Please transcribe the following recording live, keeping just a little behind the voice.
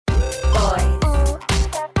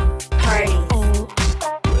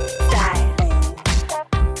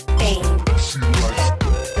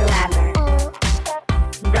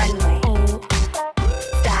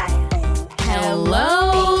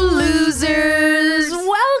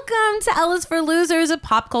to L is for Losers, a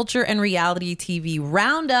pop culture and reality TV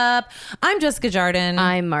roundup. I'm Jessica Jardin.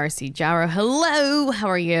 I'm Marcy Jara. Hello, how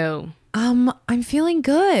are you? I'm feeling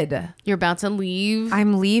good. You're about to leave.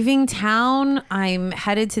 I'm leaving town. I'm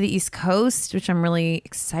headed to the East Coast, which I'm really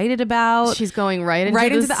excited about. She's going right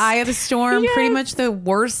into the eye of the storm. Yes. Pretty much the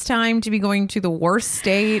worst time to be going to the worst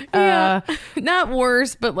state. Not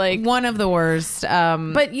worse, but like One of the worst.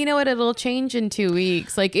 But you know what? It'll change in 2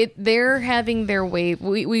 weeks. Like they're having their wave.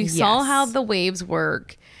 We saw Yes. how the waves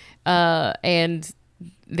work, and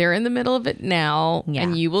they're in the middle of it now. Yeah.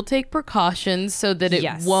 And you will take precautions so that it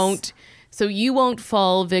Yes. won't. So you won't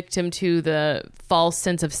fall victim to the false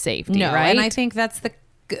sense of safety, No, right? and I think that's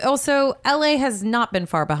also LA has not been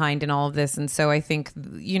far behind in all of this, and so I think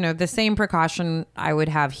the same precaution I would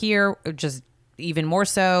have here, just even more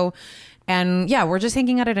so. And yeah, we're just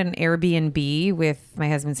hanging out at an Airbnb with my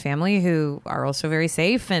husband's family, who are also very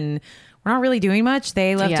safe, and we're not really doing much.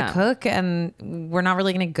 They love to cook, and we're not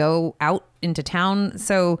really going to go out into town,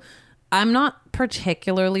 so I'm not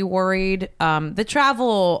particularly worried. The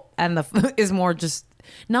travel and is more just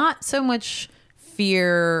not so much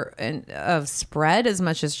fear of spread as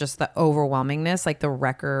much as just the overwhelmingness, like the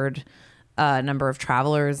record number of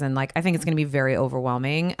travelers, and like I think it's going to be very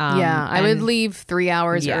overwhelming. I would leave 3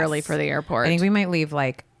 hours Yes. early for the airport. I think we might leave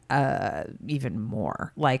like even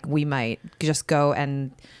more. Like we might just go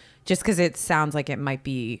and just because it sounds like it might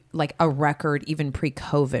be like a record, even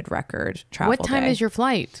pre-COVID record travel. What time day. is your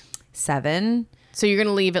flight? 7? So you're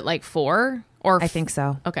gonna leave at like 4, or I think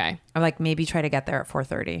so. Okay. Or like maybe try to get there at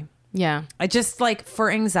 4:30. Yeah. I just like for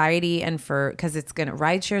anxiety and because it's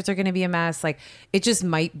ride shares are gonna be a mess. Like it just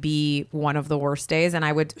might be one of the worst days, and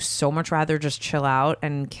I would so much rather just chill out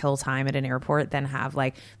and kill time at an airport than have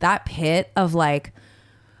like that pit of like,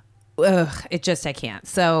 I can't.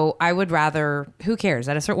 So I would rather. Who cares?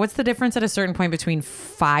 What's the difference at a certain point between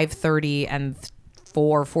 5:30 and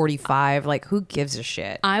 4:45? Like who gives a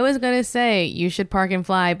shit? I was gonna say you should park and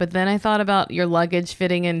fly, but then I thought about your luggage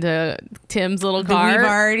fitting into Tim's little car. We've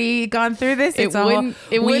already gone through this. It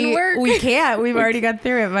wouldn't work. We can't. We've already gone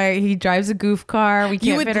through it. He drives a goof car. We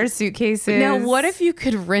can't would- fit our suitcases. Now, what if you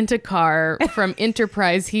could rent a car from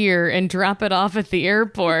Enterprise here and drop it off at the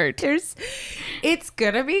airport? It's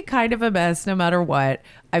gonna be kind of a mess no matter what.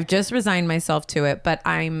 I've just resigned myself to it, but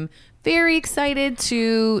I'm very excited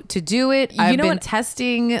to do it. I've been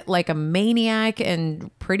testing like a maniac and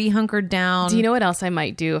pretty hunkered down. Do you know what else I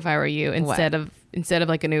might do if I were you? Instead of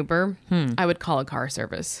like an Uber, I would call a car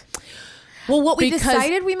service. Well, what we Because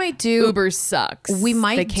decided we might do, Uber sucks. we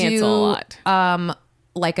might they cancel a lot.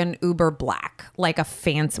 like an Uber Black, like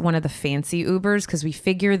one of the fancy Ubers, because we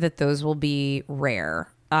figure that those will be rare.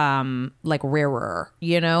 Like rarer,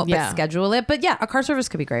 Yeah. but schedule it. But yeah, a car service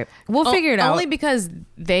could be great. We'll figure it out. Only because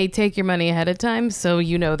they take your money ahead of time, so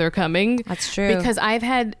they're coming. That's true. Because I've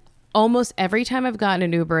had almost every time I've gotten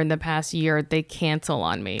an Uber in the past year, they cancel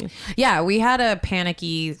on me. Yeah, we had a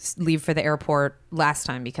panicky leave for the airport last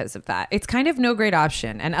time because of that. It's kind of no great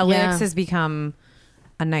option. And LAX has become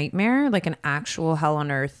a nightmare, like an actual hell on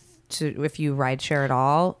earth if you ride share at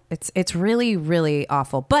all. It's really, really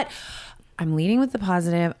awful. But I'm leading with the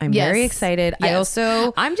positive. I'm very excited. Yes.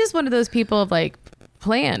 I'm just one of those people of like,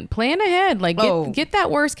 plan ahead, like get that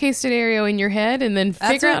worst case scenario in your head and then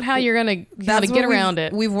figure out how you're gonna get around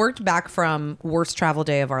it. We've worked back from worst travel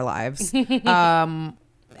day of our lives. And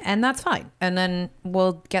that's fine. And then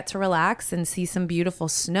we'll get to relax and see some beautiful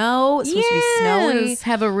snow. It's supposed to be snowy.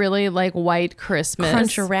 Have a really like white Christmas.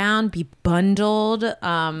 Crunch around, be bundled.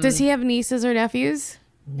 Does he have nieces or nephews?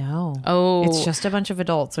 No. Oh. It's just a bunch of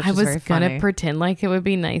adults, which I is was very gonna funny. pretend like it would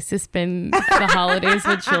be nice to spend the holidays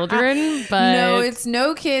with children, but No, it's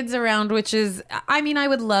no kids around, which is, I mean, I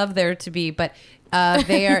would love there to be, but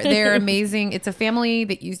they're amazing. It's a family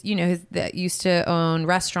that that used to own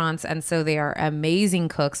restaurants, and so they are amazing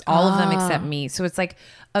cooks, all of them except me. So it's like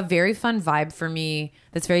a very fun vibe for me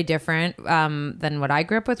that's very different than what I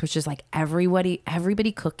grew up with, which is like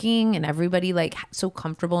everybody cooking and everybody like so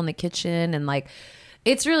comfortable in the kitchen, and like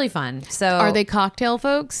it's really fun. So are they cocktail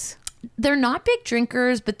folks? They're not big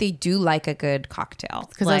drinkers, but they do like a good cocktail.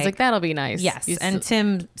 Because I was like, that'll be nice. Yes, and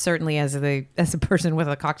Tim certainly, as a person with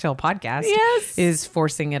a cocktail podcast, is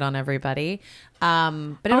forcing it on everybody.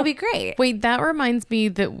 But it'll be great. Wait, that reminds me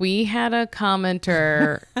that we had a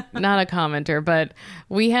commenter, not a commenter, but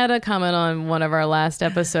we had a comment on one of our last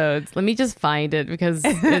episodes. Let me just find it because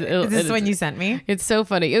Is this one you sent me? It's so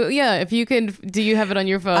funny. Yeah, if you can, do you have it on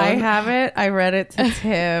your phone? I have it. I read it to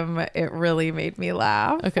Tim. It really made me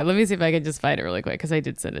laugh. Okay, let me see if I can just find it really quick because I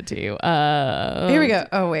did send it to you. Here we go.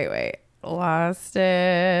 Oh, wait. Lost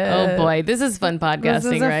it. Oh boy, this is fun podcasting, This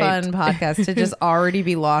is a right? fun podcast to just already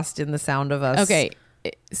be lost in the sound of us. Okay.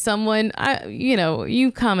 Someone,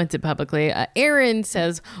 you commented publicly. Aaron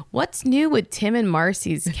says, "What's new with Tim and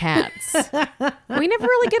Marcy's cats? We never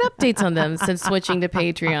really get updates on them since switching to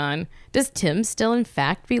Patreon. Does Tim still, in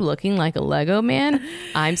fact, be looking like a Lego man?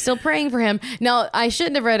 I'm still praying for him." Now, I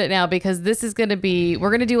shouldn't have read it now because this is going to be, we're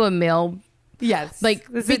going to do a mail. Yes. Like,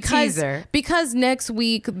 this is a teaser. because next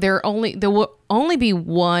week there will only be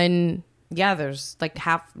one. Yeah, there's like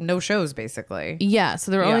no shows basically. Yeah,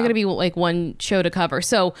 so there are only going to be like one show to cover.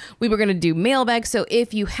 So we were going to do mailbag. So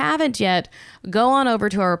if you haven't yet, go on over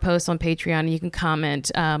to our post on Patreon and you can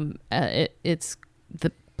comment. It's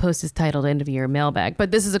the post is titled "End of Year Mailbag," but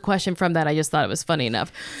this is a question from that. I just thought it was funny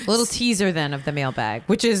enough. A little teaser then of the mailbag,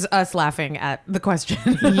 which is us laughing at the question.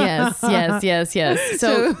 Yes.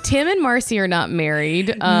 So Tim and Marcy are not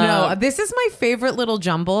married. No, this is my favorite little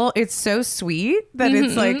jumble. It's so sweet that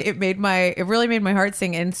it's like it really made my heart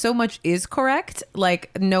sing, and so much is correct. Like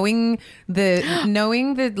knowing the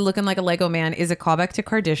looking like a Lego man is a callback to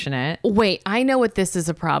Kardashian. Wait, I know what this is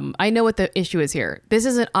a problem. I know what the issue is here. This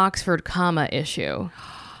is an Oxford comma issue.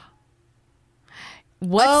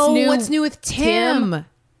 What's new with Tim,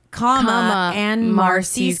 comma, and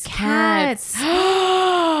Marcy's cats?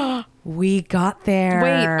 We got there.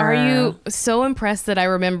 Wait, are you so impressed that I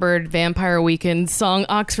remembered Vampire Weekend's song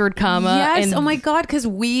Oxford comma? Yes. And oh my God. Because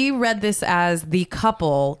we read this as the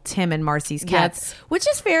couple, Tim and Marcy's cats, which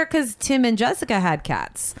is fair because Tim and Jessica had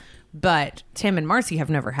cats, but Tim and Marcy have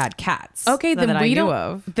never had cats. Okay, then that we I knew don't.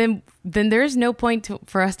 of. Then there's no point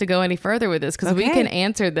for us to go any further with this because we Okay. can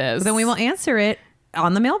answer this. Then we will answer it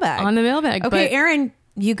on the mailbag. Okay, but Aaron,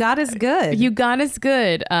 you got us good. You got us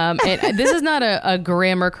good. And this is not a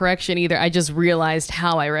grammar correction either. I just realized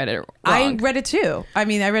how I read it wrong. I read it too. I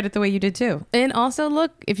mean, I read it the way you did too. And also,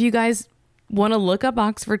 look, if you guys want to look up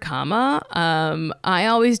Oxford comma, I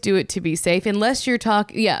always do it to be safe, unless you're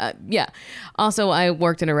talking. Yeah. Also, I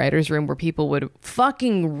worked in a writer's room where people would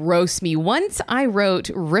fucking roast me. Once I wrote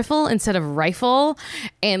riffle instead of rifle,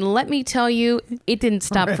 and let me tell you, it didn't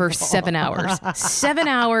stop for 7 hours. 7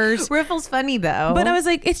 hours. Riffle's funny though. But I was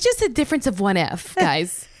like, it's just a difference of one F,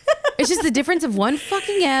 guys. It's just the difference of one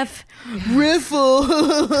fucking F. Riffle.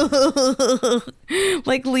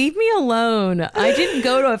 Like, leave me alone. I didn't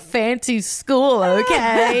go to a fancy school,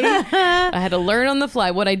 okay? I had to learn on the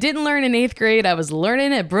fly. What I didn't learn in 8th grade, I was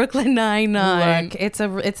learning at Brooklyn Nine-Nine. Look, it's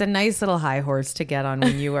a nice little high horse to get on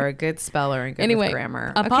when you are a good speller and good with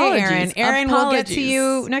grammar. Apologies. Okay, Aaron, we'll get to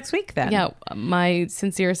you next week then. Yeah, my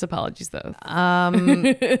sincerest apologies, though.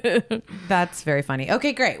 That's very funny.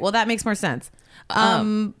 Okay, great. Well, that makes more sense.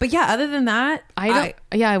 But yeah, other than that,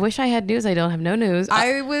 I wish I had news. I don't have no news.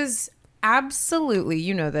 I was absolutely,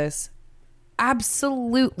 you know this,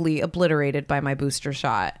 absolutely obliterated by my booster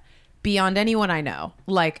shot beyond anyone I know.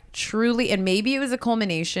 Like truly, and maybe it was a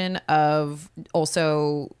culmination of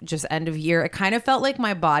also just end of year. It kind of felt like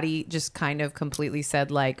my body just kind of completely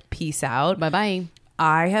said like, peace out. Bye-bye.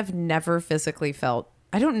 I have never physically felt,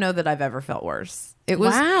 I don't know that I've ever felt worse. It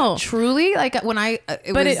was Wow. truly like when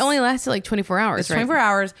It only lasted like 24 hours, it's right? 24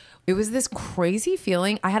 hours. It was this crazy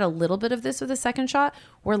feeling. I had a little bit of this with the second shot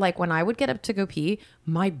where like when I would get up to go pee,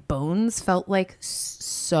 my bones felt like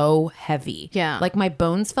so heavy. Yeah. Like my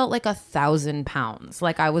bones felt like 1,000 pounds.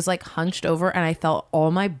 Like I was like hunched over and I felt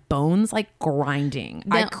all my bones like grinding.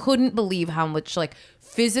 I Now- couldn't believe how much like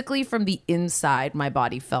physically from the inside my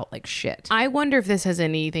body felt like shit. I wonder if this has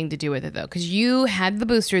anything to do with it though, because you had the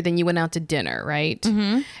booster, then you went out to dinner, right?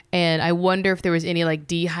 Mm-hmm. And I wonder if there was any like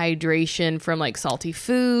dehydration from like salty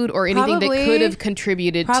food or anything Probably. that could have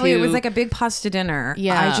contributed Probably to. it was like a big pasta dinner.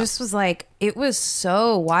 Yeah. I just was like, it was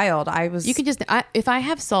so wild. You can just if I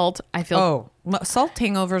have salt, I feel. Salt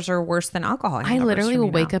hangovers are worse than alcohol hangovers. I literally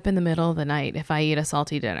will wake up in the middle of the night if I eat a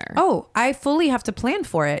salty dinner. Oh, I fully have to plan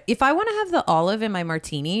for it. If I want to have the olive in my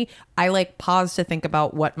martini, I like pause to think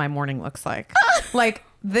about what my morning looks like. Like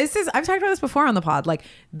this is, I've talked about this before on the pod. Like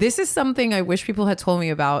this is something I wish people had told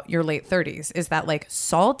me about your late 30s is that like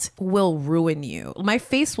salt will ruin you. My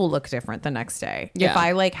face will look different the next day. Yeah. If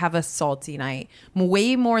I like have a salty night,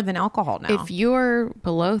 way more than alcohol now. If you're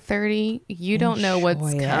below 30, you don't know what's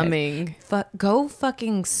Enjoy it. coming. Go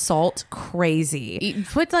fucking salt crazy.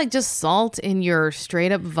 Put like just salt in your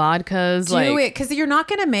straight up vodkas. Do it because you're not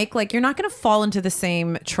gonna you're not gonna fall into the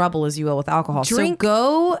same trouble as you will with alcohol. So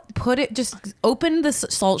go put it, just open the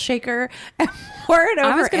salt shaker and pour it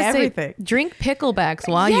over I was gonna everything. say, drink picklebacks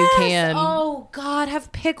while you can. Oh God,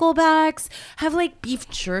 have picklebacks, have like beef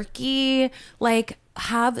jerky, like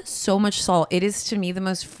have so much salt. It is to me the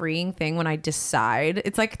most freeing thing when I decide.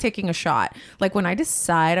 It's like taking a shot. Like when I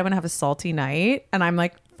decide I'm gonna have a salty night, and I'm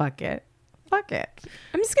like, fuck it.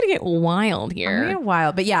 I'm just gonna get wild here. I'm gonna get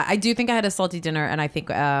wild, but yeah, I do think I had a salty dinner, and I think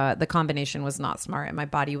the combination was not smart, and my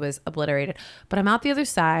body was obliterated. But I'm out the other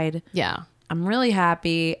side. Yeah. I'm really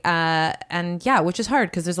happy, and yeah, which is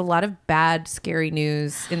hard because there's a lot of bad, scary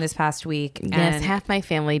news in this past week. Yes, and half my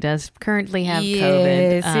family does currently have yes,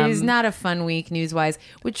 COVID. it is not a fun week news-wise.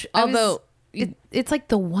 Which, although it's like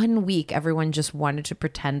the one week everyone just wanted to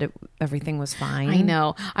pretend everything was fine. I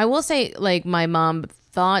know. I will say, like, my mom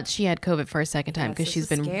thought she had COVID for a second time because this she's is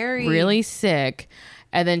been scary. really sick.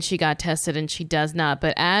 And then she got tested and she does not.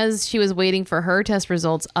 But as she was waiting for her test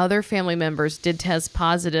results, other family members did test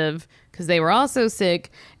positive because they were also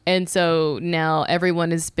sick. And so now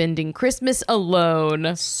everyone is spending Christmas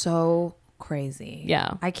alone. So crazy.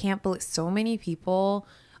 Yeah. I can't believe so many people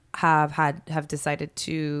have decided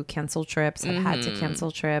to cancel trips, have had to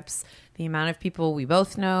cancel trips. The amount of people we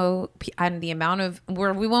both know, and the amount of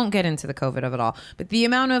we won't get into the COVID of it all, but the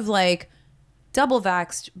amount of like double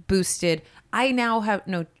vaxxed, boosted. I now have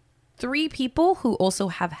 3 people who also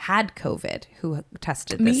have had COVID who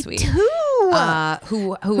tested this week. Too.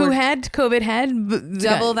 Who Who had COVID,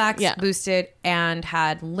 double vax, yeah. boosted, and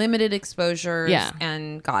had limited exposures, Yeah.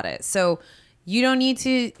 and got it. So you don't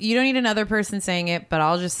need another person saying it, but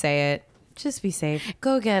I'll just say it. Just be safe.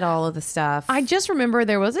 Go get all of the stuff. I just remember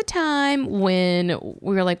there was a time when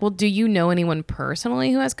we were like, well, do you know anyone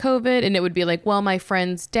personally who has COVID? And it would be like, well, my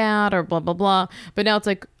friend's dad or blah, blah, blah. But now it's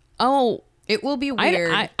like, oh, it will be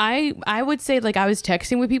weird. I would say, like, I was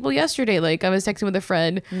texting with people yesterday. Like, I was texting with a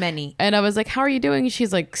friend. Many. And I was like, how are you doing?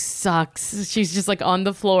 She's like, sucks. She's just like on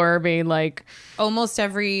the floor being like. Almost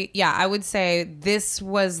I would say this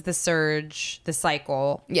was the surge, the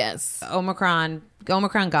cycle. Yes. Omicron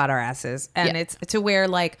got our asses. And it's to where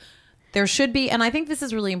like there should be, and I think this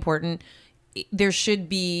is really important, there should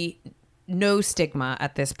be no stigma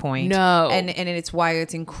at this point. No. And it's why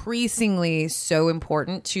it's increasingly so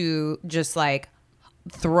important to just like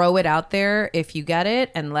throw it out there if you get it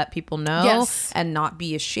and let people know. Yes. And not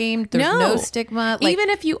be ashamed. There's no stigma. Like, even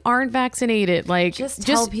if you aren't vaccinated, like just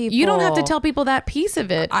tell people. You don't have to tell people that piece of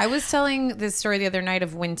it. I was telling this story the other night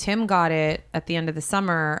of when Tim got it at the end of the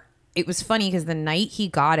summer. It was funny because the night he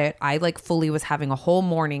got it, I like fully was having a whole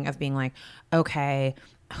morning of being like, okay,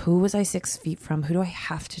 who was I 6 feet from? Who do I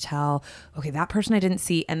have to tell? Okay, that person I didn't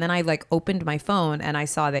see. And then I like opened my phone and I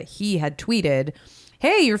saw that he had tweeted,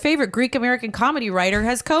 hey, your favorite Greek American comedy writer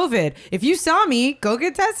has COVID. If you saw me, go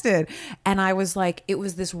get tested. And I was like, it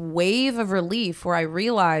was this wave of relief where I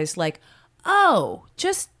realized like, oh,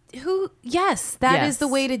 just that is the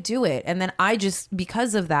way to do it. And then I just,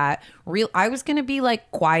 because of that, I was going to be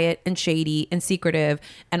like quiet and shady and secretive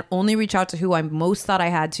and only reach out to who I most thought I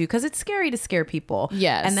had to, because it's scary to scare people.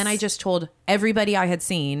 Yes. And then I just told everybody I had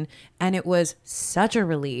seen, and it was such a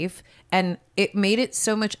relief. And it made it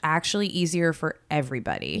so much actually easier for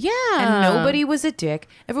everybody. Yeah. And nobody was a dick.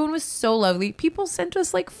 Everyone was so lovely. People sent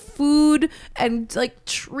us like food and like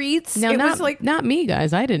treats. Now, It not, was like, not me,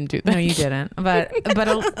 guys. I didn't do that. no, you didn't. But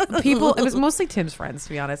people, it was mostly Tim's friends, to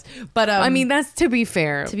be honest. But I mean, that's to be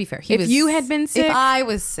fair. to be fair, if you had been sick, if I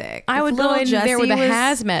was sick, I if would go little in there Jesse with a was-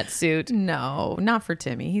 hazmat suit. No, not for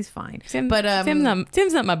Timmy. He's fine. Tim's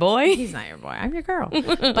not my boy. He's not your boy. I'm your girl.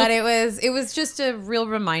 But it was just a real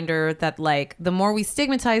reminder that like the more we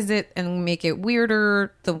stigmatize it and make it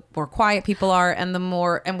weirder, the more quiet people are, and the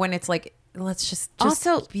more, and when it's like, let's just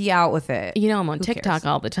Also, be out with it. You know, I'm on Who TikTok cares?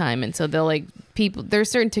 all the time, and so they'll like there's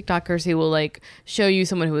certain TikTokers who will like show you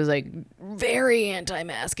someone who is like very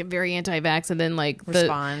anti-mask and very anti-vax, and then like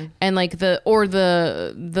Respond.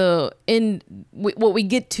 what we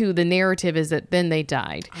get to the narrative is that then they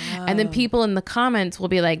died, and then people in the comments will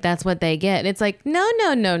be like, that's what they get, and it's like, no.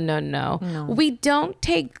 We don't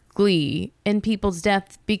take glee in people's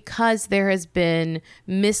deaths because there has been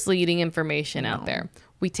misleading information out there.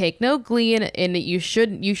 We take no glee in it. You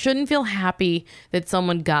shouldn't feel happy that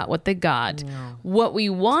someone got what they got. No. What we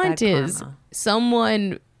want bad is karma.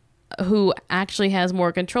 someone who actually has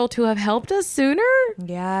more control to have helped us sooner.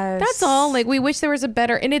 Yes. That's all. Like, we wish there was a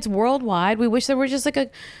better, and it's worldwide. We wish there were just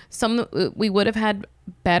like we would have had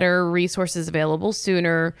better resources available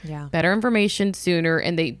sooner, better information sooner.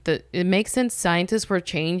 And it makes sense. Scientists were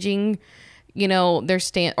changing, their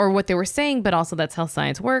stand or what they were saying, but also that's how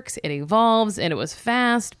science works. It evolves, and it was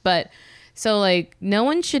fast. But so like, no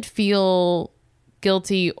one should feel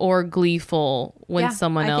guilty or gleeful when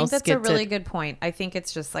someone else gets it. I think that's a really good point. I think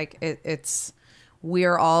it's just like it's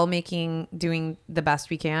we're all doing the best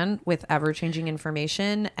we can with ever changing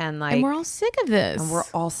information. And like, And we're all sick of this. and we're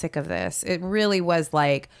all sick of this. It really was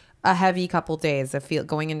like a heavy couple days of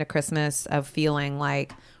going into Christmas of feeling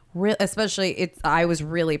like, especially I was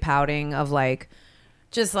really pouting of like,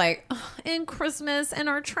 just like in Christmas and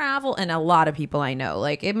our travel, and a lot of people I know,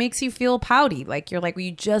 like it makes you feel pouty. Like you're like, well,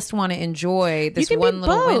 you just want to enjoy this one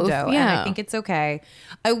little window. And I think it's okay.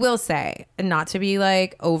 I will say, and not to be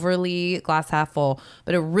like overly glass half full,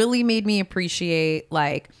 but it really made me appreciate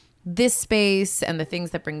like this space and the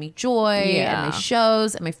things that bring me joy and the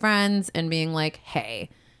shows and my friends, and being like, hey,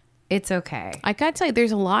 it's okay. I gotta tell you,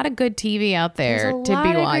 there's a lot of good TV out there to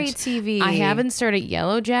be watched. Great TV. I haven't started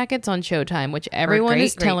Yellow Jackets on Showtime, which everyone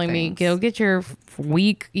is telling me, go get your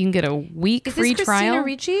week. You can get a week free trial. Christina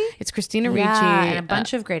Ricci? It's Christina Ricci. And a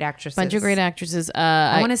bunch of great actresses.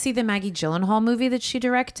 I want to see the Maggie Gyllenhaal movie that she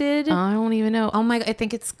directed. I don't even know. Oh my God, I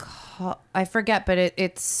think it's called, I forget, but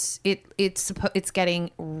it's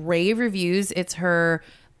getting rave reviews. It's her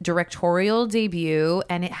directorial debut,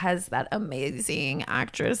 and it has that amazing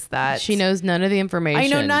actress that she knows none of the information. I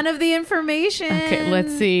know none of the information. Okay,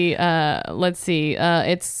 let's see.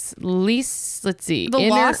 It's The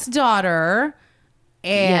Lost Daughter,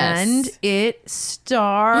 and it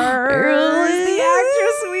stars the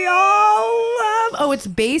actress we all love. Oh, it's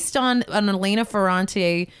based on an Elena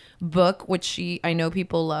Ferrante book, which I know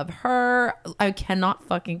people love her. I cannot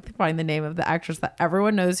fucking find the name of the actress that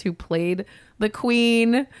everyone knows who played the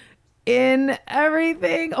queen in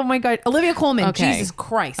everything. Oh my God. Olivia Colman. Okay. Jesus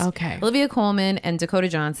Christ. Okay. Olivia Colman and Dakota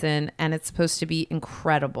Johnson, and it's supposed to be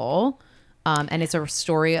incredible. And it's a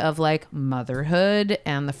story of like motherhood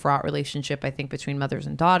and the fraught relationship, I think, between mothers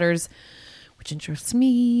and daughters, which interests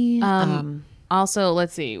me. Also,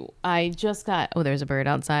 let's see. I just got. Oh, there's a bird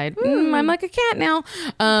outside. I'm like a cat now.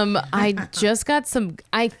 I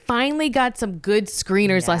finally got some good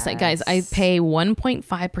screeners last night, guys. I pay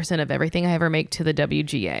 1.5% of everything I ever make to the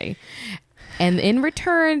WGA, and in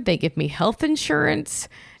return, they give me health insurance.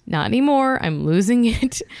 Not anymore. I'm losing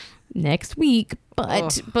it next week,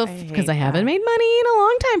 but because I haven't made money in a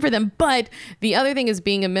long time for them. But the other thing is,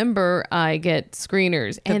 being a member, I get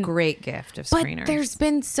screeners. A great gift of screeners. But there's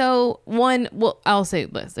been I'll say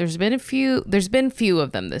this. There's been few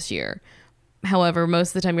of them this year. However, most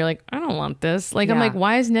of the time you're like, I don't want this. Like, I'm like,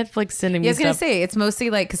 why is Netflix sending me stuff? I was going to say, it's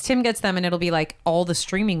mostly like, because Tim gets them and it'll be like all the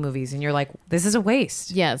streaming movies. And you're like, this is a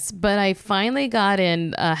waste. Yes. But I finally got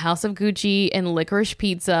in House of Gucci and Licorice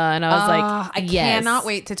Pizza. And I was like, I cannot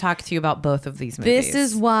wait to talk to you about both of these movies. This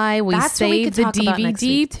is why we saved the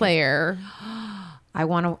DVD player. I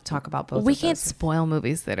want to talk about both. We can't spoil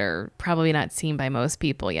movies that are probably not seen by most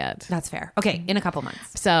people yet. That's fair. Okay, in a couple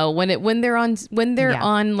months. So when they're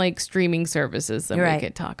on like streaming services, then we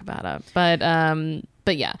could talk about it. But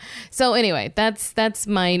yeah. So anyway, that's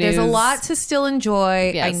my news. There's a lot to still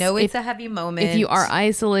enjoy. Yes. I know it's a heavy moment. If you are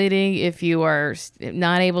isolating, if you are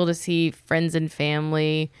not able to see friends and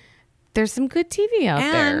family, there's some good TV out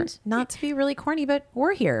there. And not to be really corny, but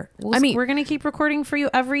we're here. We're going to keep recording for you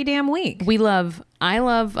every damn week. I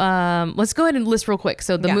love, let's go ahead and list real quick.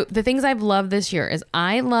 So the things I've loved this year is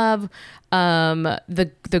I love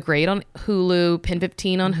the Great on Hulu, Pen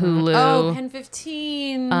 15 on Hulu. Oh, Pen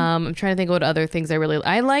 15. I'm trying to think of what other things I really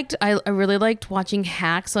liked watching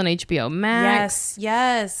Hacks on HBO Max.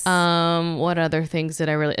 Yes. What other things did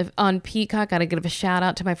I really on Peacock? Gotta give a shout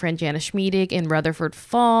out to my friend Jana Schmiedig in Rutherford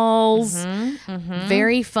Falls.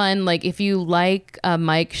 Very fun. Like if you like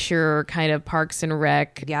Mike Schur kind of Parks and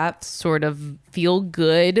Rec, sort of feel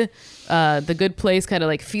good, The Good Place kind of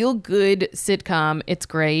like feel good sitcom. It's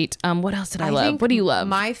great. What else did I love? What do you love?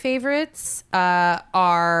 My favorites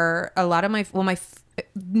are a lot of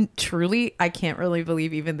truly, I can't really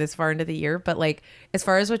believe even this far into the year, but like as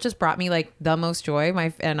far as what just brought me like the most joy,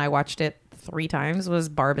 and I watched it 3 times, was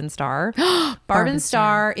Barb and Star. Barb and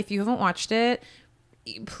Star. If you haven't watched it,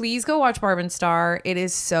 please go watch Barb and Star. It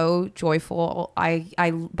is so joyful.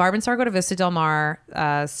 Barb and Star Go to Vista Del Mar,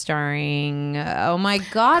 starring oh my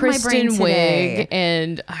God, Kristen my brain today. Wiig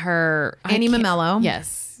and her Annie Mamello.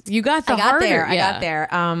 Yes. You got I got there.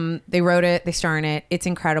 They wrote it. They star in it. It's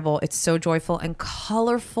incredible. It's so joyful and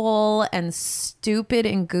colorful and stupid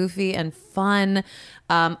and goofy and fun.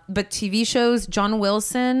 But TV shows, John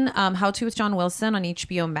Wilson, How to with John Wilson on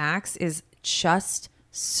HBO Max is just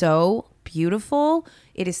so beautiful.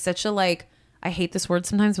 It is such a I hate this word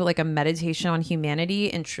sometimes, but like a meditation on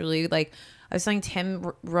humanity, and truly like I was saying,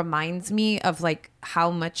 Tim reminds me of like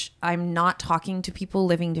how much I'm not talking to people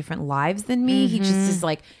living different lives than me. He just is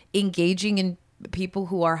like engaging in people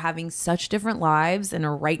who are having such different lives and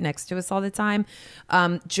are right next to us all the time.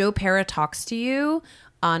 Joe Pera Talks to You.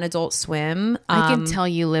 on Adult Swim. I can tell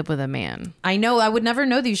you live with a man. I know I would never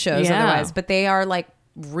know these shows Yeah. otherwise, but they are like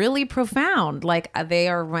really profound. Like they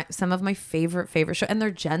are some of my favorite shows, and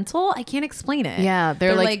they're gentle. I can't explain it. Yeah,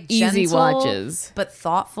 they're like easy watches. but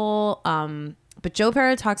thoughtful. But Joe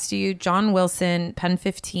Pera Talks to You, John Wilson, Pen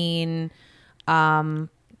 15,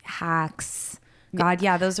 Hacks. God,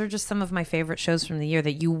 yeah, those are just some of my favorite shows from the year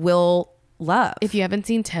that you will love. If you haven't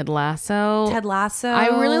seen Ted Lasso, I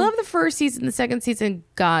really love the first season. The second season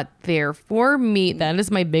got there for me. That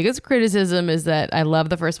is my biggest criticism, is that I love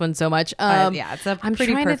the first one so much. Yeah, it's a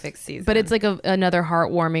pretty perfect season. But it's like another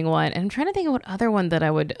heartwarming one. And I'm trying to think of what other one that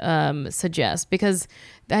I would suggest, because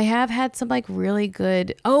I have had some like really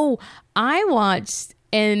good. Oh, I watched,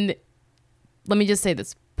 and let me just say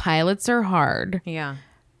this: pilots are hard. Yeah.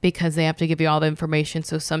 Because they have to give you all the information.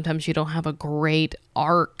 So sometimes you don't have a great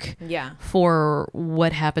arc for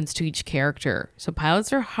what happens to each character. So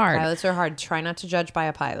pilots are hard. Pilots are hard. Try not to judge by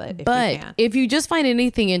a pilot if but you can. if you just find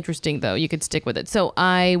anything interesting, though, you could stick with it. So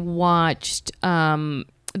I watched The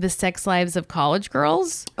Sex Lives of College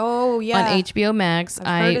Girls. Oh, yeah. On HBO Max.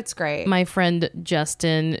 I've heard it's great. My friend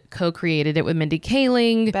Justin co-created it with Mindy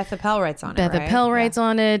Kaling. Beth Appel writes on it, Beth Appel writes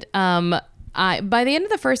on it. By the end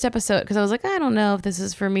of the first episode, because I was like, I don't know if this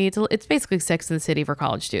is for me. It's basically Sex and the City for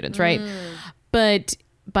college students, right? But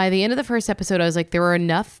by the end of the first episode, I was like, there were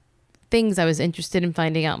enough things I was interested in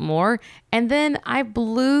finding out more. And then I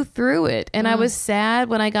blew through it. And I was sad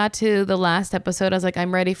when I got to the last episode. I was like,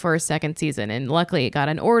 I'm ready for a second season. And luckily it got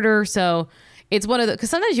an order. So it's one of the, because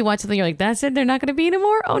sometimes you watch something, you're like, that's it, they're not going to be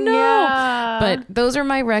anymore. Oh no. Yeah. But those are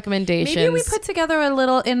my recommendations. Maybe we put together a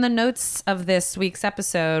little in the notes of this week's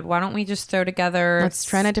episode. Why don't we just throw together? Let's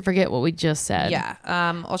try not to forget what we just said. Yeah.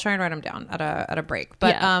 I'll try and write them down at a break.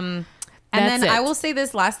 But Yeah. and That's then it. I will say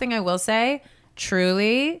this last thing I will say,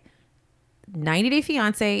 truly, 90 Day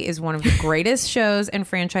Fiancé is one of the greatest shows and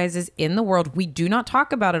franchises in the world. We do not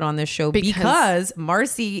talk about it on this show because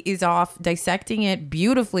Marcy is off dissecting it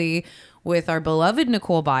beautifully with our beloved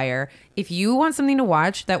Nicole Byer. If you want something to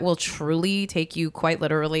watch that will truly take you quite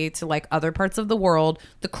literally to like other parts of the world,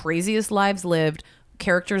 the craziest lives lived,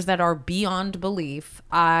 characters that are beyond belief,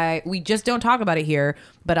 we just don't talk about it here,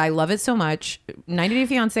 but I love it so much. 90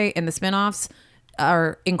 Day Fiancé and the spinoffs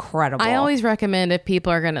are incredible. I always recommend, if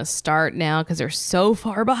people are going to start now, because they're so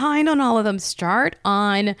far behind on all of them, start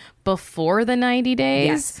on before the 90 days.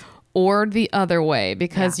 Yes. Or the other way,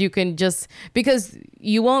 because you can because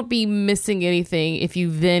you won't be missing anything if you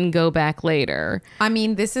then go back later. I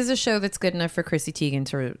mean, this is a show that's good enough for Chrissy Teigen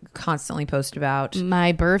to constantly post about.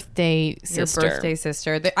 My birthday sister. Your birthday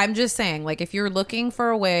sister. I'm just saying, like, if you're looking for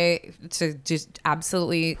a way to just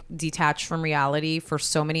absolutely detach from reality for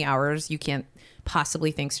so many hours, you can't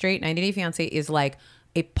possibly think straight. 90 Day Fiancé is like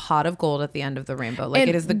a pot of gold at the end of the rainbow. Like,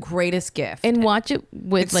 it is the greatest gift. And watch it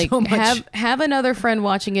with It's like so much- have another friend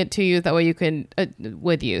watching it to you. That way you can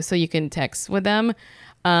with you, so you can text with them.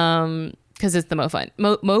 Because it's the Mo Fun.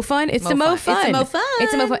 Mo Fun. It's the Mo Fun. It's the Mo Fun.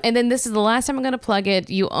 It's the Mo Fun. And then this is the last time I'm going to plug it.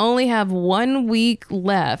 You only have 1 week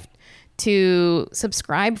left to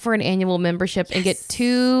subscribe for an annual membership and get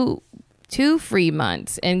two free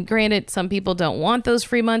months. And granted, some people don't want those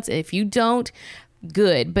free months. If you don't,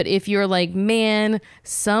 good. But if you're like, man,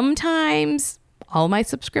 sometimes all my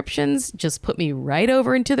subscriptions just put me right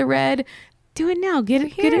over into the red, do it now. Get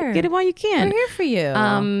it while you can. We're here for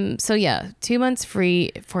you. So yeah, 2 months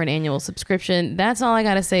free for an annual subscription. That's all I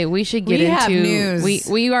gotta say. We should get We into have news.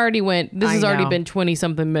 We already went. This I has already know. been 20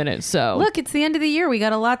 something minutes. So Look, it's the end of the year. We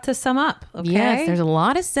got a lot to sum up. Okay. yes, there's a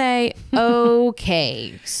lot to say.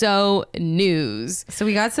 Okay, so news. So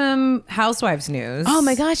we got some Housewives news. Oh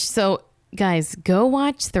my gosh. So guys, go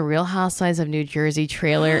watch the Real Housewives of New Jersey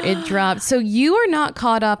trailer. It dropped. So you are not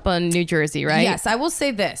caught up on New Jersey, right? Yes, I will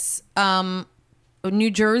say this.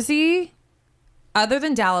 New Jersey, other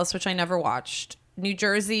than Dallas, which I never watched, New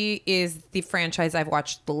Jersey is the franchise I've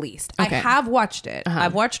watched the least. Okay. I have watched it.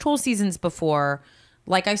 I've watched whole seasons before.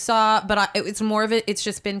 Like I saw, but it's more of it. It's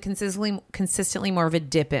just been consistently more of a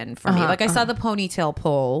dip in for me. Like I saw the ponytail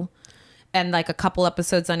pull and like a couple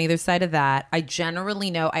episodes on either side of that. I generally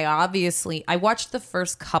know. I watched the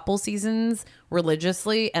first couple seasons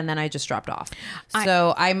religiously, and then I just dropped off.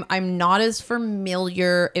 So I'm not as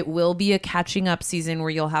familiar. It will be a catching up season where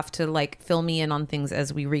you'll have to like fill me in on things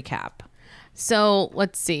as we recap. So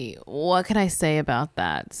let's see. What can I say about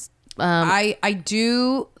that? I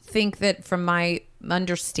do think that from my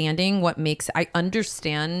understanding, I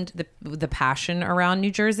understand the passion around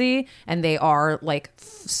New Jersey, and they are like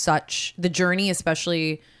such the journey,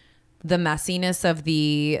 especially the messiness of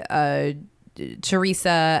the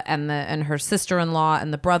Teresa and her sister-in-law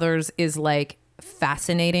and the brothers is like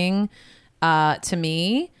fascinating. To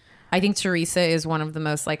me, I think Teresa is one of the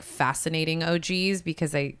most like fascinating OGs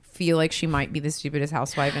because I feel like she might be the stupidest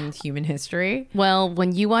housewife in human history. Well,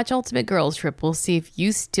 when you watch Ultimate Girls Trip, we'll see if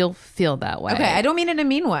you still feel that way. Okay, I don't mean it in a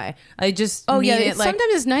mean way. I just Oh mean yeah, it like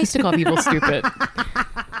sometimes it's nice to call people stupid.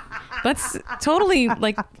 That's totally a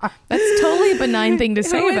benign thing to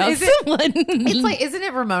say Who is- about is it- someone. it's like, isn't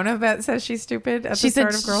it Ramona that says she's stupid at the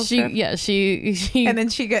start of Girls Trip? she And then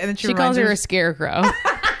she calls reminds her a scarecrow.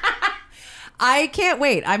 I can't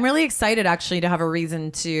wait. I'm really excited actually to have a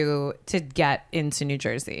reason to get into New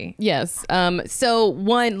Jersey. Yes. So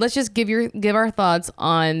let's just give our thoughts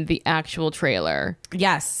on the actual trailer.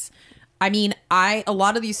 Yes. I mean, a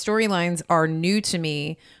lot of these storylines are new to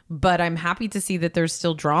me, but I'm happy to see that there's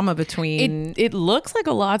still drama between. It looks like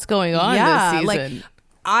a lot's going on this season. Like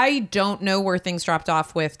I don't know where things dropped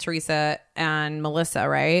off with Teresa and Melissa,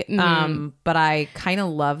 right? But I kind of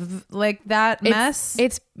love like that mess.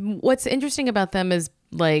 It's what's interesting about them is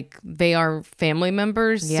like they are family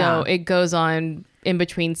members, Yeah. so it goes on in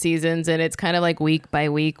between seasons, and it's kind of like week by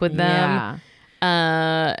week with them. Yeah.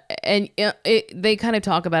 And they kind of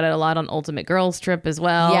talk about it a lot on Ultimate Girls Trip as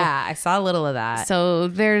well. Yeah, I saw a little of that. So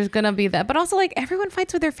there's gonna be that, but also like everyone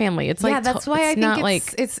fights with their family. It's like that's why I not think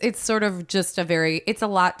like it's sort of just it's a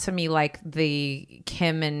lot to me like the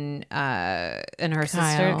Kim and her sister,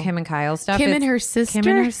 Kyle. Kim and Kyle stuff. Kim and It's her sister.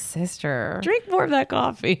 Kim and her sister. Drink more of that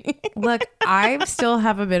coffee. Look, I still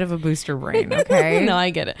have a bit of a booster brain. Okay, No, I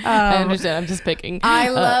get it. I understand. I'm just picking. I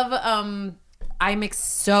love. I'm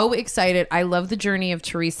so excited. I love the journey of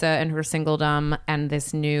Teresa and her singledom and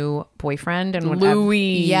this new boyfriend and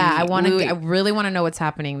Louis. Yeah, I Louis. really want to know what's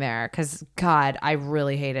happening there because God, I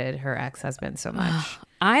really hated her ex-husband so much.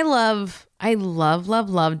 I love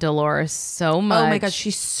Dolores so much. Oh my God,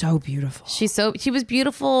 she's so beautiful. She was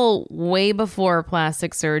beautiful way before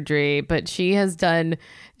plastic surgery, but she has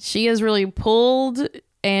really pulled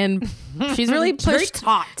and she's really pushed. Very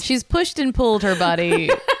taut. She's pushed and pulled her body.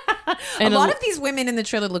 A lot of these women in the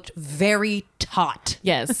trailer looked very taut.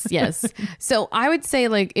 Yes. So I would say,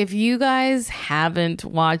 like, if you guys haven't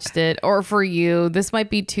watched it, or for you, this might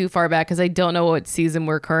be too far back because I don't know what season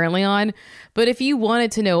we're currently on. But if you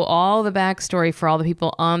wanted to know all the backstory for all the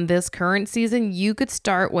people on this current season, you could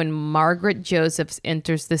start when Margaret Josephs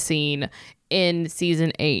enters the scene in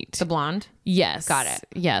season 8. The blonde. Yes. Got it.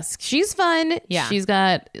 Yes. She's fun. Yeah. She's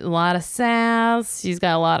got a lot of sass. She's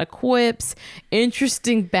got a lot of quips.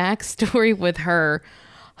 Interesting backstory with her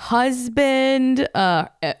husband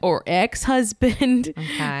or ex-husband.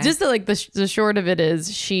 Okay. Just the short of it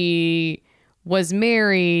is she was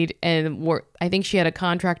married and I think she had a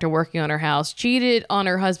contractor working on her house, cheated on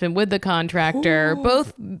her husband with the contractor. Ooh.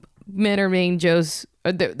 Both men are named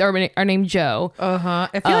are named Joe. I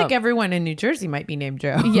feel like everyone in New Jersey might be named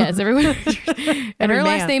Joe. Yes, everyone. And her Every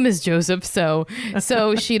last man. name is Joseph. So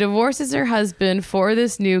she divorces her husband for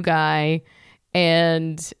this new guy,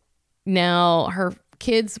 and now her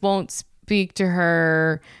kids won't speak to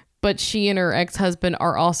her. But she and her ex-husband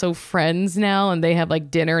are also friends now, and they have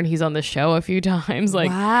like dinner, and he's on the show a few times.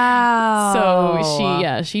 Like, wow.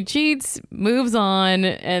 so she cheats, moves on,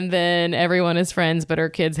 and then everyone is friends, but her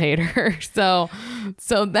kids hate her. So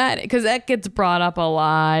that, because that gets brought up a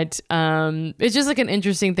lot. It's just like an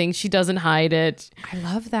interesting thing. She doesn't hide it. I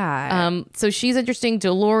love that. So she's interesting.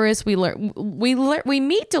 Dolores, we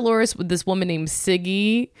meet Dolores with this woman named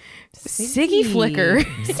Siggy Flicker.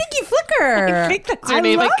 Siggy Flicker. I think that's her I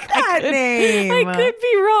name. love that name. I could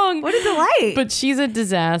be wrong. What a delight. But she's a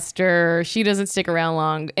disaster. She doesn't stick around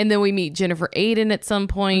long. And then we meet Jennifer Aiden at some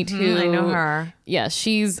point. Who I know her. Yeah,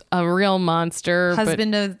 she's a real monster. but-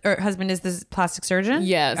 Husband is this plastic surgeon?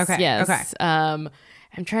 Yes. Okay. Yes. Okay.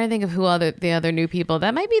 I'm trying to think of who the other new people.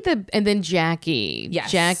 That might be and then Jackie.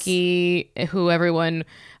 Yes. Jackie, who everyone,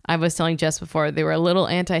 I was telling Jess before, they were a little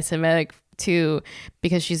anti-Semitic too,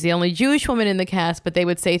 because she's the only Jewish woman in the cast, but they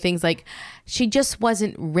would say things like, she just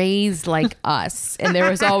wasn't raised like us. And there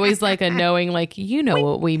was always like a knowing, like, you know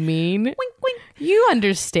what we mean. Wink, wink. You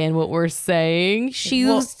understand what we're saying.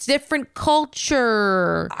 She's different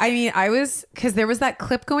culture. I mean, because there was that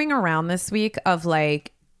clip going around this week of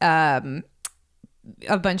like, a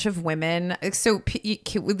bunch of women. So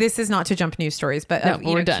this is not to jump news stories, but No,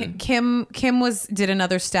 we're done. Kim did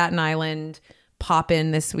another Staten Island pop in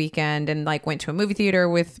this weekend and like went to a movie theater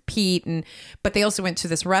with Pete, but they also went to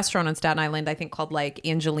this restaurant on Staten Island, I think called like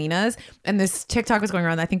Angelina's, and this TikTok was going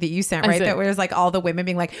around, I think that you sent, right? That was like all the women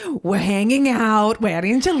being like, we're hanging out, we're at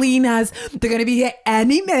Angelina's, they're gonna be here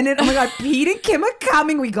any minute, oh my God, Pete and Kim are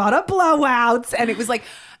coming, we got a blowout. And it was like,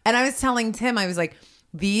 and I was telling Tim, I was like,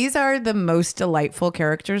 these are the most delightful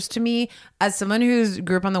characters to me as someone who's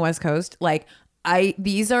grew up on the West Coast. Like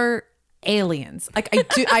these are aliens. Like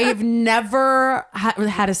I have never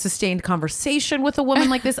had a sustained conversation with a woman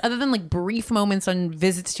like this, other than like brief moments on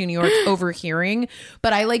visits to New York, overhearing.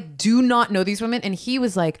 But I like do not know these women. And he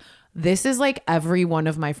was like, this is like every one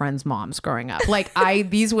of my friends' moms growing up. Like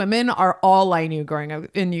these women are all I knew growing up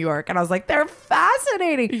in New York. And I was like, they're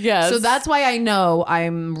fascinating. Yes. So that's why I know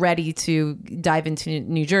I'm ready to dive into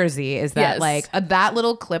New Jersey, is that like that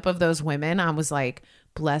little clip of those women. I was like,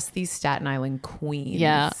 bless these Staten Island queens.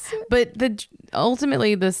 Yeah. But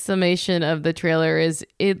ultimately the summation of the trailer is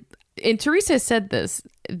and Teresa said this,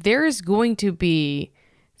 there's going to be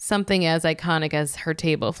something as iconic as her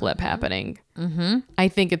table flip happening. Mm-hmm. I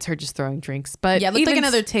think it's her just throwing drinks. But yeah, it looked like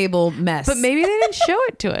another table mess. But maybe they didn't show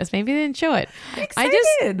it to us. Maybe they didn't show it. I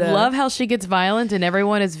just love how she gets violent and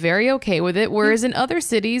everyone is very okay with it. Whereas in other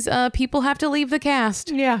cities, people have to leave the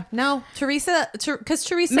cast. Yeah. No, Teresa, because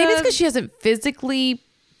Teresa... Maybe it's because she hasn't physically...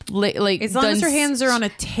 like as long as her hands are on a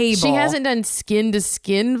table, she hasn't done skin to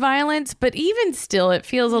skin violence, but even still it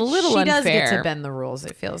feels a little unfair. She does get to bend the rules,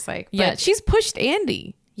 it feels like. Yeah, but she's pushed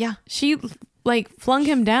Andy. Yeah, she like flung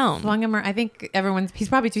him down. I think he's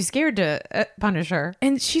probably too scared to punish her.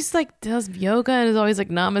 And she's like does yoga and is always like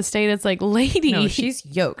namaste. And it's like, lady, no, she's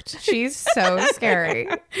yoked. She's so scary.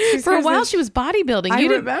 For a while she was bodybuilding. I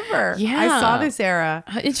remember. Yeah, I saw this era.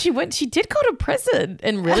 And she did go to prison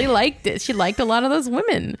and really liked it. She liked a lot of those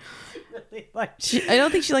women. I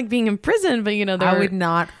don't think she liked being in prison, but I would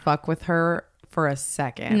not fuck with her for a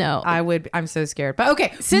second. No, I'm so scared. But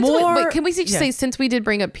okay, can we just say, since we did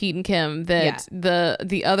bring up Pete and Kim, that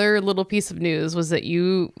the other little piece of news was that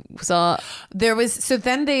you saw there was, so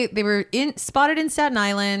then they were spotted in Staten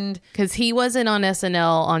Island because he wasn't on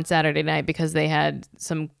SNL on Saturday night because of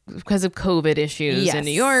COVID issues in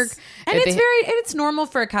New York. And it's normal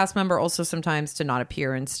for a cast member also sometimes to not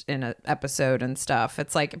appear in an episode and stuff.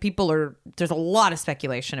 It's like there's a lot of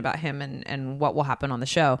speculation about him and what will happen on the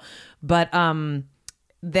show. But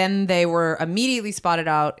then they were immediately spotted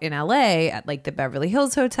out in LA at like the Beverly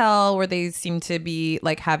Hills Hotel, where they seem to be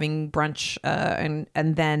like having brunch. And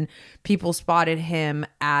then people spotted him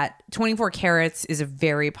at 24 Carats, is a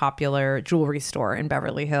very popular jewelry store in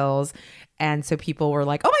Beverly Hills. And so people were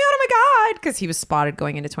like, oh my God, because he was spotted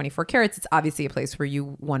going into 24 Carats. It's obviously a place where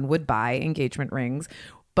one would buy engagement rings,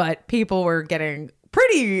 but people were getting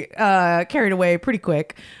pretty carried away pretty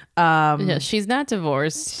quick. Yeah, she's not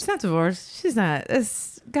divorced. She's not.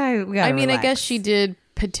 This guy, I mean, relax. I guess she did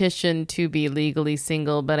petition to be legally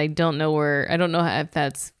single, but I don't know if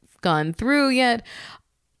that's gone through yet.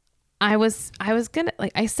 I was gonna,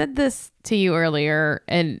 like, I said this to you earlier,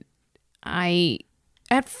 and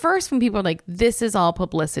at first when people are like, this is all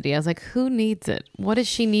publicity, I was like, who needs it? What does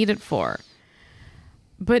she need it for?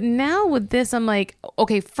 But now with this, I'm like,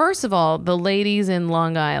 okay, first of all, the ladies in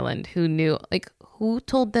Long Island who knew, like, who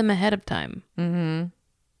told them ahead of time? Mm-hmm.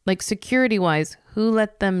 Like, security-wise, who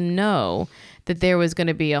let them know that there was going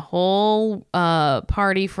to be a whole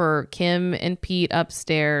party for Kim and Pete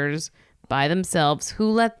upstairs by themselves?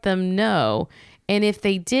 Who let them know? And if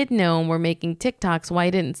they did know and were making TikToks,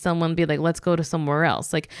 why didn't someone be like, let's go to somewhere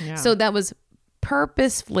else? Like, so that was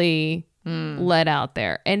purposefully let out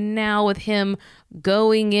there. And now with him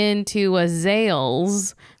going into a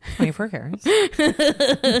Zales 24 Carats,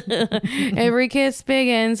 every kiss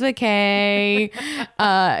begins with K,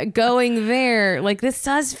 going there, like, this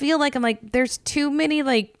does feel like, I'm like, there's too many,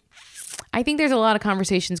 like, I think there's a lot of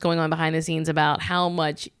conversations going on behind the scenes about how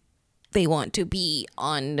much they want to be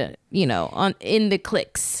in the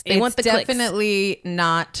clicks. They want the clicks. Definitely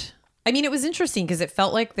not. I mean, it was interesting because it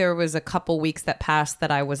felt like there was a couple weeks that passed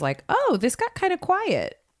that I was like, oh, this got kind of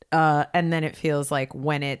quiet. And then it feels like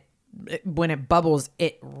when it bubbles,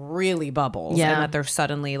 it really bubbles. Yeah. And that they're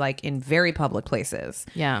suddenly like in very public places.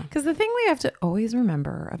 Yeah. Because the thing we have to always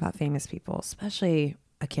remember about famous people, especially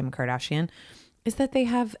a Kim Kardashian, is that they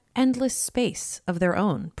have endless space of their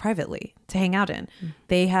own privately to hang out in.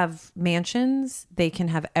 They have mansions. They can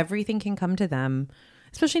have everything can come to them,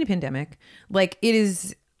 especially in a pandemic. Like, it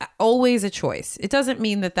is always a choice. It doesn't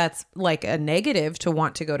mean that that's like a negative to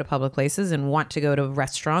want to go to public places and want to go to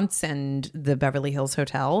restaurants and the Beverly Hills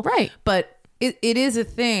Hotel. Right. But it is a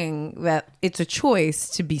thing that it's a choice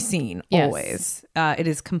to be seen. Yes. Always. It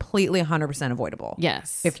is completely 100% avoidable.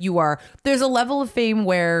 Yes. If there's a level of fame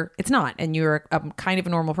where it's not, and you're a kind of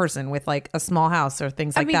a normal person with like a small house or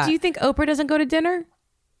things like that. I mean, do you think Oprah doesn't go to dinner?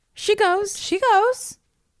 She goes.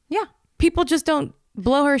 Yeah. People just don't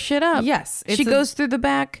blow her shit up. Yes. She goes through the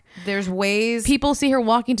back. There's ways. People see her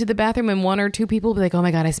walking to the bathroom and one or two people will be like, oh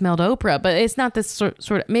my God, I smelled Oprah. But it's not this sort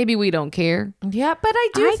of, maybe we don't care. Yeah, but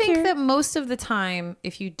I think that most of the time,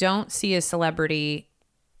 if you don't see a celebrity,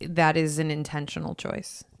 that is an intentional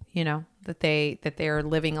choice. you know, that they are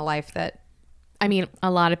living a life that. I mean, a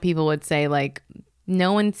lot of people would say like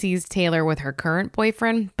no one sees Taylor with her current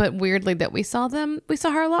boyfriend, but weirdly that we saw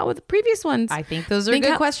her a lot with the previous ones. I think those are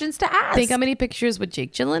good questions to ask. Think how many pictures with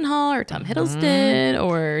Jake Gyllenhaal or Tom Hiddleston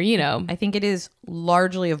or, you know. I think it is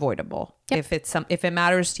largely avoidable. Yep. If it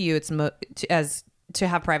matters to you, to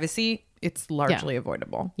have privacy, it's largely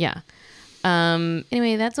avoidable. Yeah.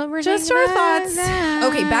 Anyway, that's what we're just our thoughts.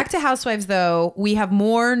 Okay, back to Housewives though. We have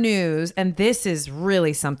more news, and this is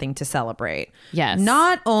really something to celebrate. Yes.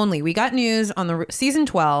 Not only we got news on the season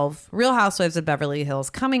 12, Real Housewives of Beverly Hills,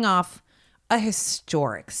 coming off a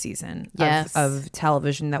historic season of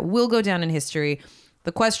television that will go down in history.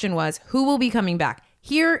 The question was, who will be coming back?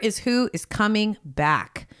 Here is who is coming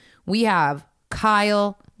back. We have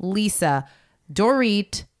Kyle, Lisa,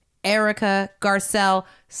 Dorit, Erica, Garcelle,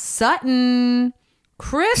 Sutton,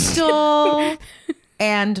 Crystal,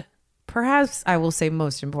 and perhaps I will say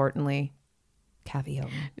most importantly, Kathy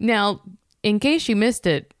Hilton. Now, in case you missed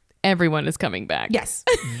it, everyone is coming back. Yes.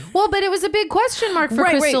 Well, but it was a big question mark for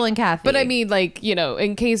Crystal and Kathy. But I mean, like, you know,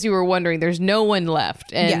 in case you were wondering, there's no one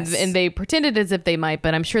left. And they pretended as if they might,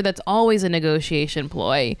 but I'm sure that's always a negotiation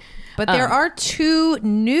ploy. But there are 2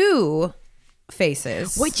 new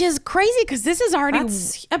faces, which is crazy because this is already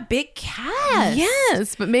a big cast.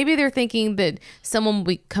 Yes, but maybe they're thinking that someone will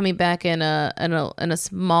be coming back in a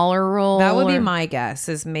smaller role. That would be my guess,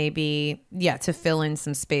 is maybe to fill in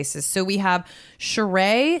some spaces. So we have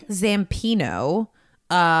Sheree Zampino,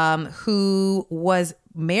 who was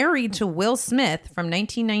married to Will Smith from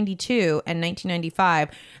 1992 and 1995.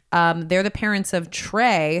 They're the parents of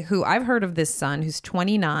Trey, who I've heard of this son, who's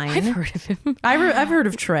 29. I've heard of him. I've heard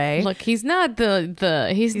of Trey. Look, he's not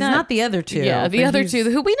he's not the other 2. Yeah, the other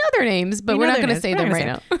 2 who we know their names, but we're not going to say them right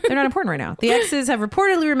now. They're not important right now. The exes have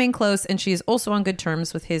reportedly remained close, and she is also on good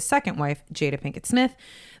terms with his second wife, Jada Pinkett Smith.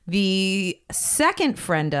 The second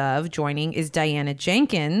friend of joining is Diana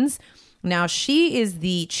Jenkins. Now, she is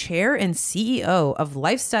the chair and CEO of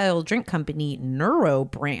lifestyle drink company Neuro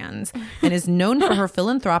Brands and is known for her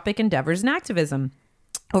philanthropic endeavors and activism.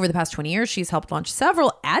 Over the past 20 years, she's helped launch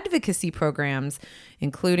several advocacy programs,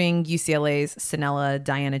 including UCLA's Sanella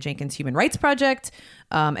Diana Jenkins Human Rights Project,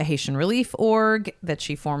 a Haitian relief org that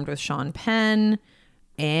she formed with Sean Penn.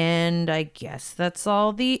 And I guess that's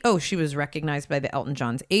all she was recognized by the Elton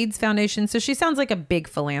John's AIDS Foundation. So she sounds like a big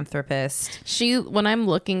philanthropist. When I'm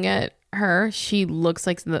looking at her, she looks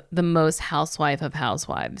like the most housewife of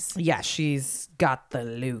housewives. Yeah, she's got the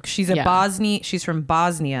look. She's she's from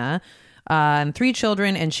Bosnia, 3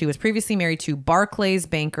 children, and she was previously married to Barclays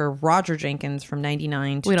banker Roger Jenkins from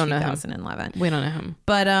 1999 to 2011. We don't know him.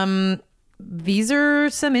 But these are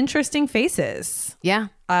some interesting faces. Yeah.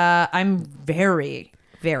 I'm very,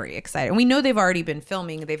 very excited. And we know they've already been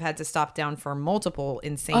filming. They've had to stop down for multiple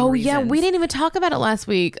insane reasons. Yeah, we didn't even talk about it last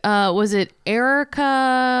week. Was it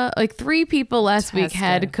Erica? Like 3 people last week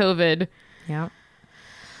had COVID. Yeah.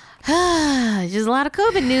 Just a lot of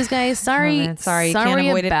COVID news, guys. Sorry. You can't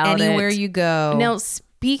avoid it anywhere you go. Now,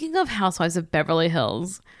 speaking of Housewives of Beverly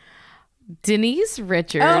Hills, Denise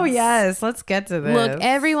Richards. Oh, yes. Let's get to this. Look,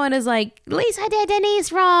 everyone is like, Lisa did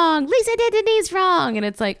Denise wrong. Lisa did Denise wrong. And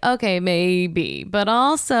it's like, okay, maybe. But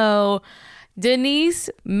also, Denise,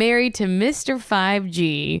 married to Mr.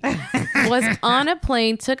 5G, was on a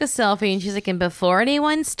plane, took a selfie, and she's like, and before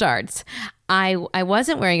anyone starts, I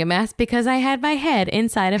wasn't wearing a mask because I had my head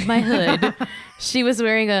inside of my hood. She was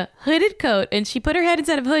wearing a hooded coat, and she put her head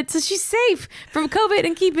inside of a hood, so she's safe from COVID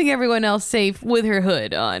and keeping everyone else safe with her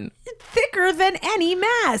hood on. Thicker than any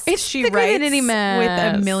mask. She writes than any mask.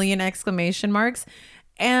 With a million exclamation marks.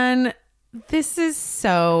 And this is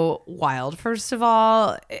so wild. First of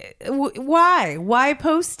all, why? Why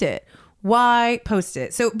post it? Why post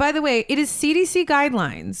it? So, by the way, it is CDC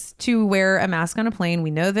guidelines to wear a mask on a plane.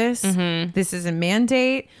 We know this. Mm-hmm. This is a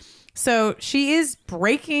mandate. So she is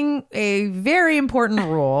breaking a very important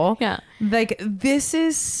rule. Yeah. Like, this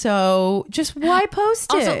is so, just why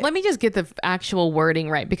post it? Also, let me just get the actual wording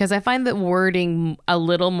right, because I find the wording a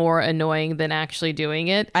little more annoying than actually doing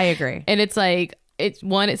it. I agree. And it's like, it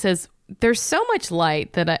says, there's so much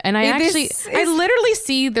light that I literally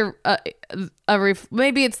see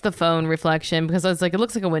maybe it's the phone reflection, because I was like, it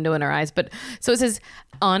looks like a window in our eyes. But so it says,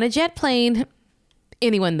 on a jet plane,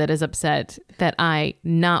 anyone that is upset that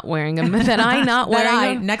next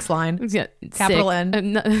line, yeah, capital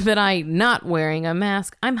N, that I not wearing a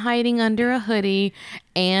mask, I'm hiding under a hoodie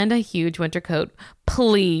and a huge winter coat.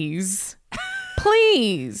 Please.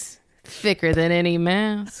 Thicker than any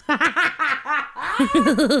mask.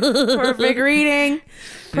 Perfect reading.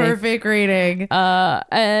 Perfect reading. But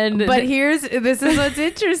this is what's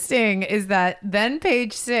interesting is that then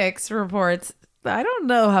page 6 reports, I don't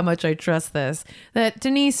know how much I trust this, that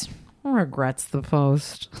Denise regrets the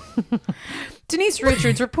post. Denise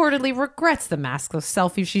Richards reportedly regrets the maskless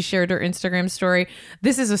selfie she shared her Instagram story.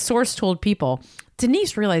 This is a source told People.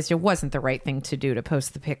 Denise realized it wasn't the right thing to do to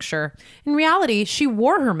post the picture. In reality, she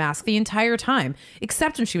wore her mask the entire time,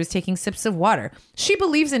 except when she was taking sips of water. She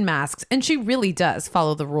believes in masks, and she really does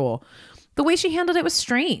follow the rule. The way she handled it was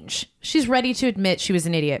strange. She's ready to admit she was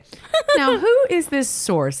an idiot. Now, who is this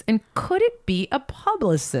source, and could it be a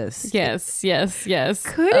publicist? Yes.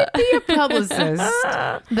 Could it be a publicist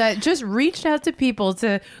that just reached out to People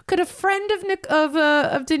to? Could a friend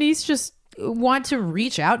of Denise just want to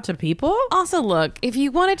reach out to People? Also, look, if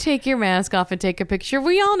you want to take your mask off and take a picture,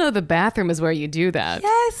 we all know the bathroom is where you do that.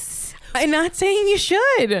 Yes. I'm not saying you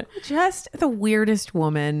should. Just the weirdest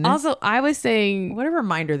woman. Also, I was saying, what a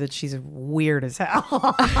reminder that she's weird as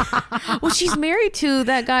hell. well, she's married to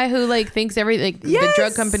that guy who like thinks the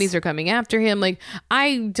drug companies are coming after him. Like,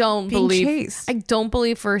 I don't believe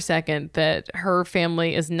for a second that her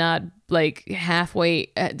family is not like halfway,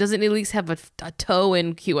 doesn't at least have a toe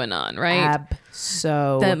in QAnon, right?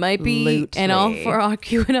 That might be, and all for our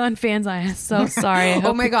QAnon fans, I am so sorry.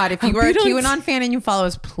 Oh my God, if you are a QAnon fan and you follow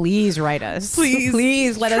us, please write us.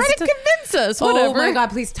 Please let us. Try to convince us, whatever. Oh my God,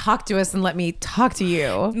 please talk to us and let me talk to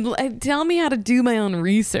you. Tell me how to do my own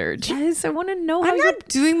research. Yes, I want to know how I'm not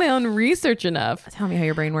doing my own research enough. Tell me how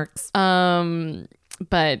your brain works.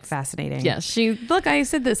 But fascinating. Yeah, look, I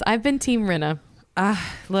said this. I've been Team Rinna.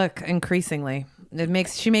 Look, increasingly.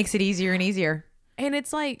 She makes it easier and easier. And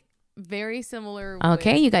it's like very similar.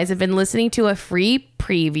 Okay, you guys have been listening to a free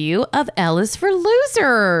preview of L is for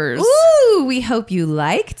Losers. Ooh, we hope you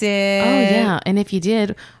liked it. Oh yeah, and if you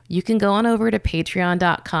did, you can go on over to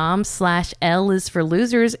patreon.com/L is for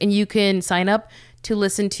Losers and you can sign up to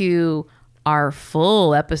listen to our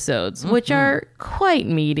full episodes, which are quite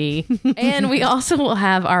meaty. And we also will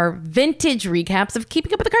have our vintage recaps of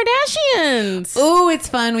Keeping Up with the Kardashians. Oh, it's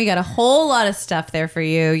fun. We got a whole lot of stuff there for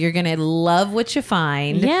you. You're going to love what you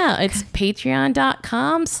find. Yeah, it's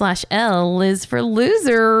patreon.com/L is for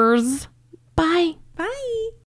Losers. Bye. Bye.